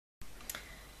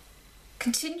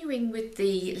Continuing with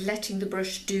the letting the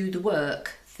brush do the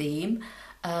work theme,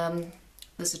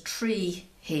 there's a tree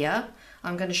here.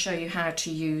 I'm going to show you how to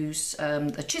use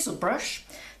a chisel brush.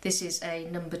 This is a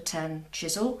number 10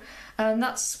 chisel, and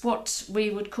that's what we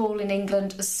would call in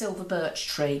England a silver birch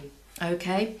tree.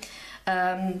 Okay,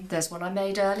 there's one I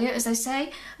made earlier, as they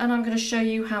say, and I'm going to show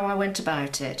you how I went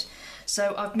about it.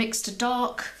 So I've mixed a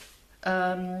dark,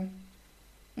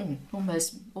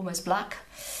 almost black,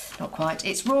 not quite,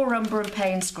 it's raw umber and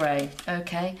Payne's grey.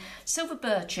 Okay, silver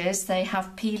birches, they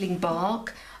have peeling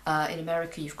bark. In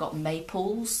America you've got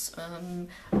maples.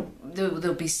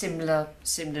 There'll be similar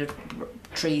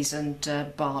trees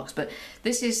and barks, but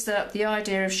this is the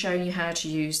idea of showing you how to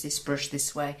use this brush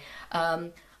this way.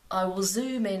 I will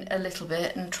zoom in a little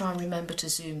bit and try and remember to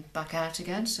zoom back out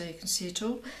again so you can see it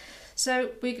all.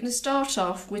 So we're going to start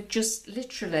off with just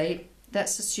literally,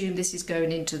 let's assume this is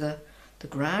going into the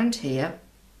ground here,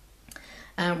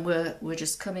 and we're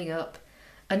just coming up,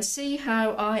 and see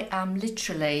how I am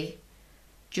literally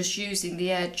just using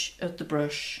the edge of the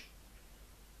brush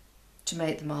to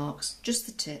make the marks, just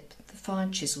the tip, the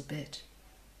fine chisel bit.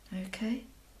 Okay,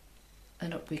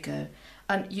 and up we go.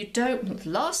 And the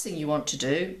last thing you want to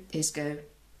do is go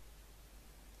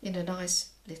in a nice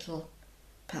little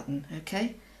pattern.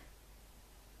 Okay,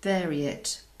 vary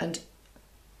it and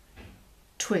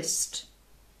twist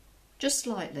just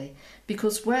slightly,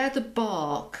 because where the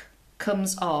bark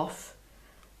comes off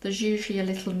there's usually a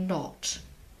little knot,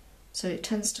 so it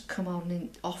tends to come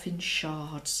off in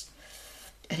shards.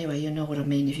 Anyway, you know what I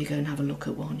mean. If you go and have a look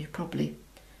at one, you've probably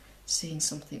seen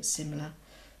something similar.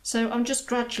 So I'm just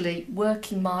gradually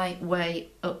working my way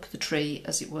up the tree,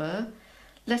 as it were.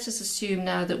 Let us assume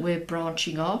now that we're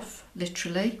branching off,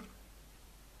 literally.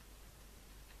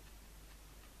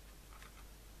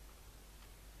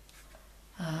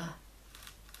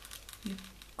 You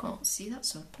can't see that,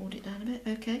 so I pulled it down a bit.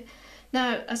 Okay.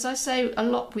 Now, as I say a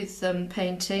lot with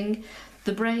painting,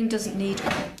 the brain doesn't need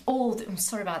all the, I'm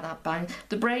sorry about that bang,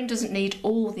 the brain doesn't need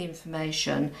all the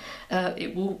information.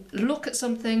 It will look at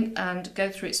something and go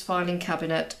through its filing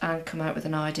cabinet and come out with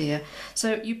an idea.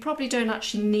 So you probably don't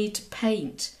actually need to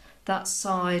paint that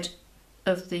side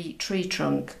of the tree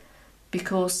trunk,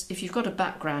 because if you've got a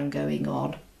background going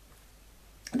on,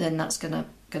 then that's gonna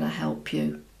help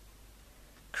you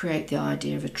create the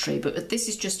idea of a tree. But this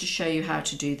is just to show you how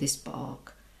to do this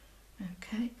bark.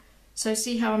 Okay, so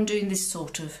see how I'm doing this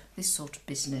sort of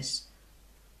business.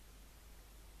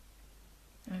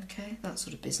 Okay, that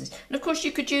sort of business. And of course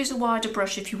you could use a wider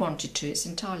brush if you wanted to, it's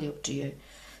entirely up to you.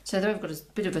 So there we've got a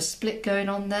bit of a split going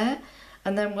on there,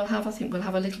 and then I think we'll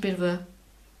have a little bit of a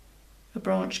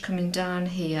branch coming down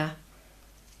here.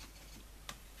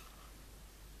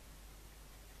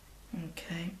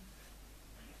 Okay,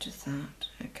 to that.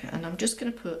 Okay, and I'm just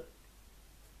going to put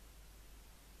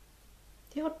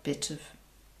the odd bit of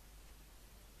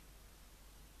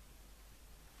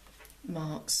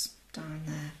marks down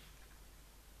there.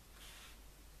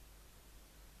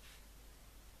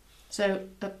 So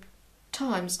at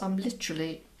times I'm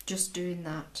literally just doing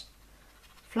that.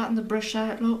 Flatten the brush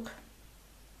out, look,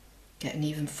 get an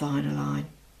even finer line.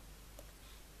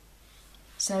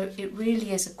 So it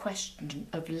really is a question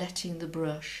of letting the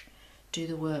brush do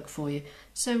the work for you.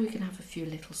 So we can have a few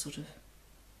little sort of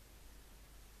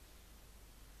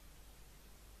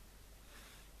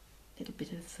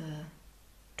bit of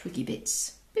twiggy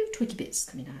bits,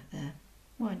 coming out there.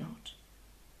 Why not?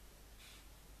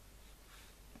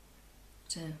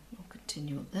 So we'll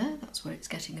continue up there. That's where it's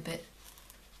getting a bit,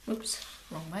 oops,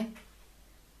 wrong way.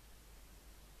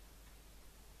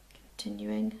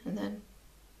 Continuing, and then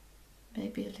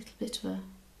maybe a little bit of a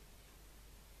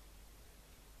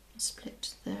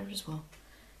split there as well.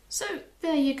 So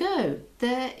there you go.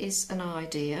 There is an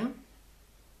idea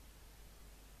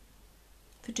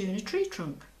for doing a tree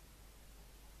trunk.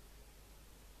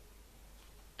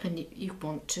 And you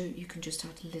want to, you can just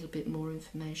add a little bit more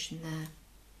information there.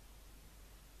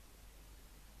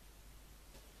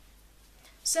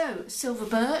 So silver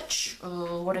birch,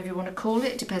 or whatever you want to call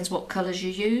it, depends what colours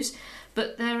you use,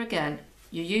 but there again,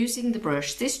 you're using the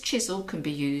brush. This chisel can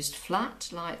be used flat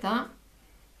like that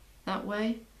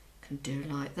way, can do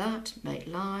like that, make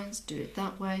lines, do it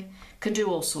that way, can do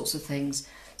all sorts of things.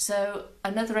 So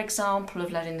another example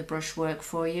of letting the brush work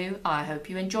for you. I hope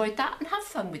you enjoyed that and have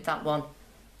fun with that one.